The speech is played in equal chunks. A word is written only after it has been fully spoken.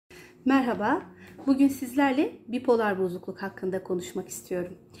Merhaba, bugün sizlerle bipolar bozukluk hakkında konuşmak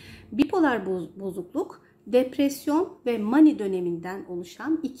istiyorum. Bipolar bozukluk, depresyon ve mani döneminden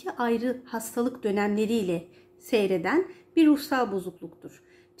oluşan iki ayrı hastalık dönemleriyle seyreden bir ruhsal bozukluktur.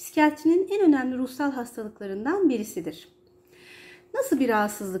 Psikiyatrinin en önemli ruhsal hastalıklarından birisidir. Nasıl bir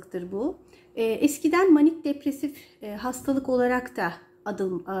rahatsızlıktır bu? Eskiden manik depresif hastalık olarak da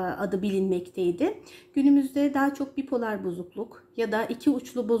adı bilinmekteydi. Günümüzde daha çok bipolar bozukluk ya da iki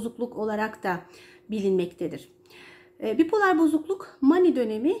uçlu bozukluk olarak da bilinmektedir. Bipolar bozukluk mani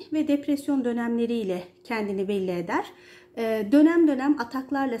dönemi ve depresyon dönemleriyle kendini belli eder. Dönem dönem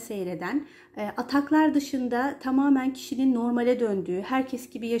ataklarla seyreden, ataklar dışında tamamen kişinin normale döndüğü, herkes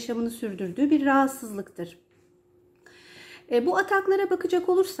gibi yaşamını sürdürdüğü bir rahatsızlıktır. Bu ataklara bakacak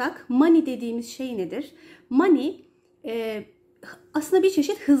olursak mani dediğimiz şey nedir? Mani aslında bir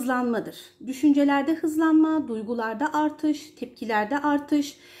çeşit hızlanmadır. Düşüncelerde hızlanma, duygularda artış, tepkilerde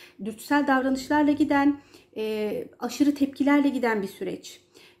artış, dürtüsel davranışlarla giden, aşırı tepkilerle giden bir süreç.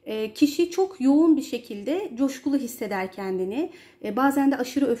 Kişi çok yoğun bir şekilde coşkulu hisseder kendini. Bazen de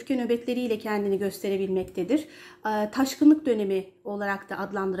aşırı öfke nöbetleriyle kendini gösterebilmektedir. Taşkınlık dönemi olarak da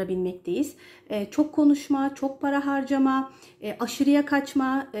adlandırabilmekteyiz. Çok konuşma, çok para harcama, aşırıya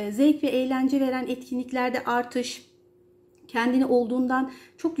kaçma, zevk ve eğlence veren etkinliklerde artış, kendini olduğundan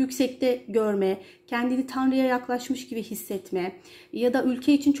çok yüksekte görme, kendini Tanrı'ya yaklaşmış gibi hissetme ya da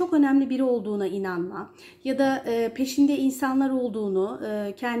ülke için çok önemli biri olduğuna inanma ya da peşinde insanlar olduğunu,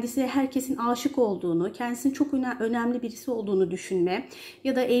 kendisine herkesin aşık olduğunu, kendisinin çok önemli birisi olduğunu düşünme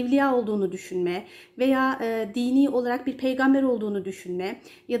ya da evliya olduğunu düşünme veya dini olarak bir peygamber olduğunu düşünme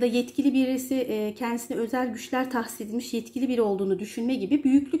ya da yetkili birisi, kendisine özel güçler tahsis edilmiş yetkili biri olduğunu düşünme gibi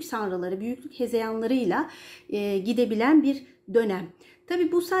büyüklük sanrıları, büyüklük hezeyanlarıyla gidebilen bir dönem.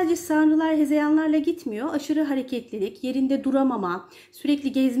 Tabi bu sadece sanrılar, hezeyanlarla gitmiyor. Aşırı hareketlilik, yerinde duramama,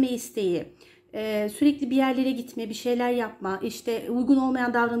 sürekli gezme isteği, sürekli bir yerlere gitme, bir şeyler yapma, işte uygun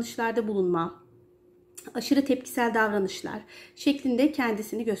olmayan davranışlarda bulunma, aşırı tepkisel davranışlar şeklinde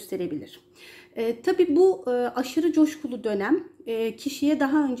kendisini gösterebilir. Tabii bu aşırı coşkulu dönem kişiye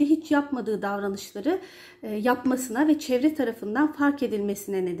daha önce hiç yapmadığı davranışları yapmasına ve çevre tarafından fark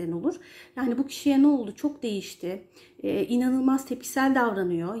edilmesine neden olur. Yani bu kişiye ne oldu? Çok değişti. İnanılmaz tepkisel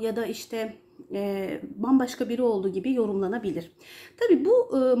davranıyor ya da işte bambaşka biri olduğu gibi yorumlanabilir. Tabii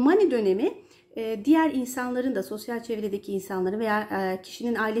bu mani dönemi diğer insanların da, sosyal çevredeki insanların veya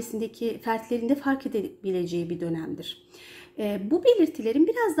kişinin ailesindeki fertlerin de fark edebileceği bir dönemdir. Bu belirtilerin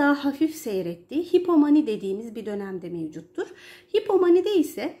biraz daha hafif seyrettiği hipomani dediğimiz bir dönemde mevcuttur. Hipomanide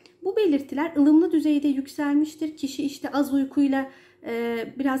ise bu belirtiler ılımlı düzeyde yükselmiştir. Kişi işte az uykuyla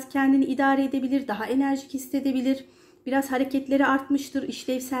biraz kendini idare edebilir, daha enerjik hissedebilir, biraz hareketleri artmıştır,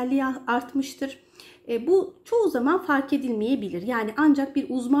 işlevselliği artmıştır. Bu çoğu zaman fark edilmeyebilir. Yani ancak bir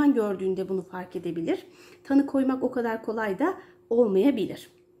uzman gördüğünde bunu fark edebilir. Tanı koymak o kadar kolay da olmayabilir.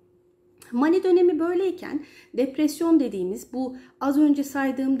 Mani dönemi böyleyken depresyon dediğimiz bu az önce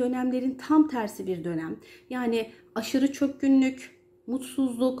saydığım dönemlerin tam tersi bir dönem. Yani aşırı çökkünlük,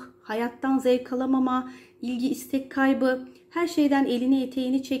 mutsuzluk, hayattan zevk alamama, ilgi istek kaybı, her şeyden elini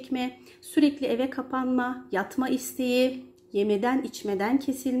eteğini çekme, sürekli eve kapanma, yatma isteği, yemeden içmeden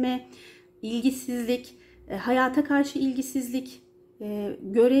kesilme, ilgisizlik, hayata karşı ilgisizlik,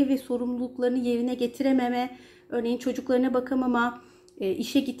 görev ve sorumluluklarını yerine getirememe, örneğin çocuklarına bakamama,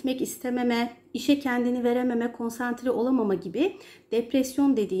 işe gitmek istememe, işe kendini verememe, konsantre olamama gibi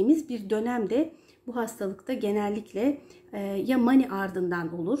depresyon dediğimiz bir dönemde bu hastalıkta genellikle ya mani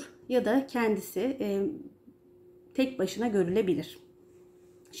ardından olur ya da kendisi tek başına görülebilir.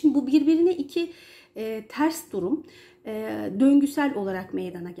 Şimdi bu birbirine iki ters durum döngüsel olarak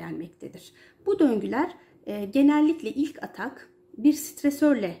meydana gelmektedir. Bu döngüler genellikle ilk atak bir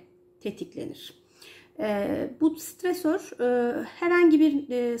stresörle tetiklenir. Bu stresör herhangi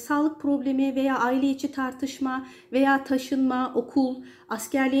bir sağlık problemi veya aile içi tartışma veya taşınma, okul,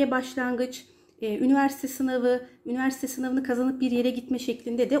 askerliğe başlangıç, üniversite sınavını kazanıp bir yere gitme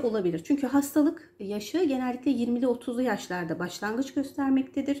şeklinde de olabilir. Çünkü hastalık yaşı genellikle 20'li 30'lu yaşlarda başlangıç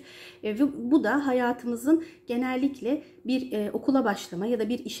göstermektedir. Ve bu da hayatımızın genellikle bir okula başlama ya da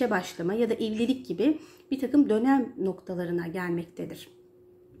bir işe başlama ya da evlilik gibi bir takım dönem noktalarına gelmektedir.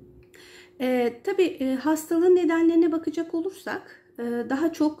 Tabii hastalığın nedenlerine bakacak olursak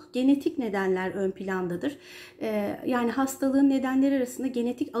daha çok genetik nedenler ön plandadır. Yani hastalığın nedenleri arasında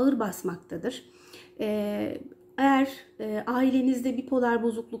genetik ağır basmaktadır. Eğer ailenizde bipolar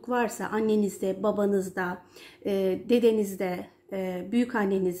bozukluk varsa annenizde, babanızda, dedenizde, büyük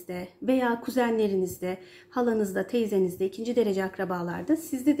annenizde veya kuzenlerinizde, halanızda, teyzenizde, ikinci derece akrabalarda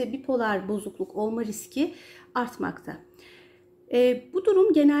sizde de bipolar bozukluk olma riski artmakta. Bu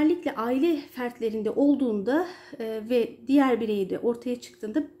durum genellikle aile fertlerinde olduğunda ve diğer bireyde ortaya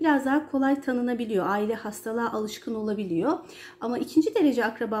çıktığında biraz daha kolay tanınabiliyor. Aile hastalığa alışkın olabiliyor. Ama ikinci derece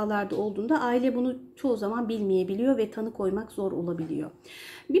akrabalarda olduğunda aile bunu çoğu zaman bilmeyebiliyor ve tanı koymak zor olabiliyor.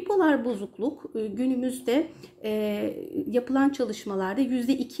 Bipolar bozukluk günümüzde yapılan çalışmalarda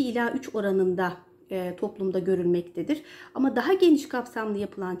 %2 ila 3 oranında toplumda görülmektedir. Ama daha geniş kapsamlı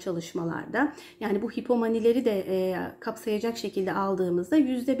yapılan çalışmalarda, yani bu hipomanileri de kapsayacak şekilde aldığımızda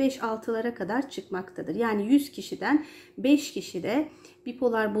 %5-6'lara kadar çıkmaktadır. Yani 100 kişiden 5 kişide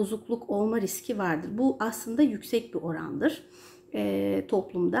bipolar bozukluk olma riski vardır. Bu aslında yüksek bir orandır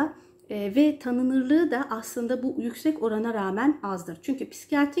toplumda. Ve tanınırlığı da aslında bu yüksek orana rağmen azdır. Çünkü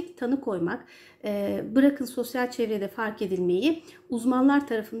psikiyatrik tanı koymak, bırakın sosyal çevrede fark edilmeyi, uzmanlar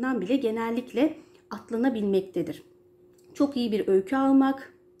tarafından bile genellikle atlanabilmektedir. Çok iyi bir öykü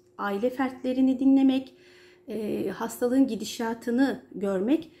almak, aile fertlerini dinlemek, hastalığın gidişatını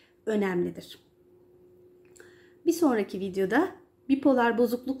görmek önemlidir. Bir sonraki videoda bipolar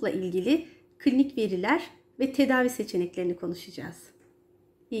bozuklukla ilgili klinik veriler ve tedavi seçeneklerini konuşacağız.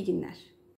 İyi günler.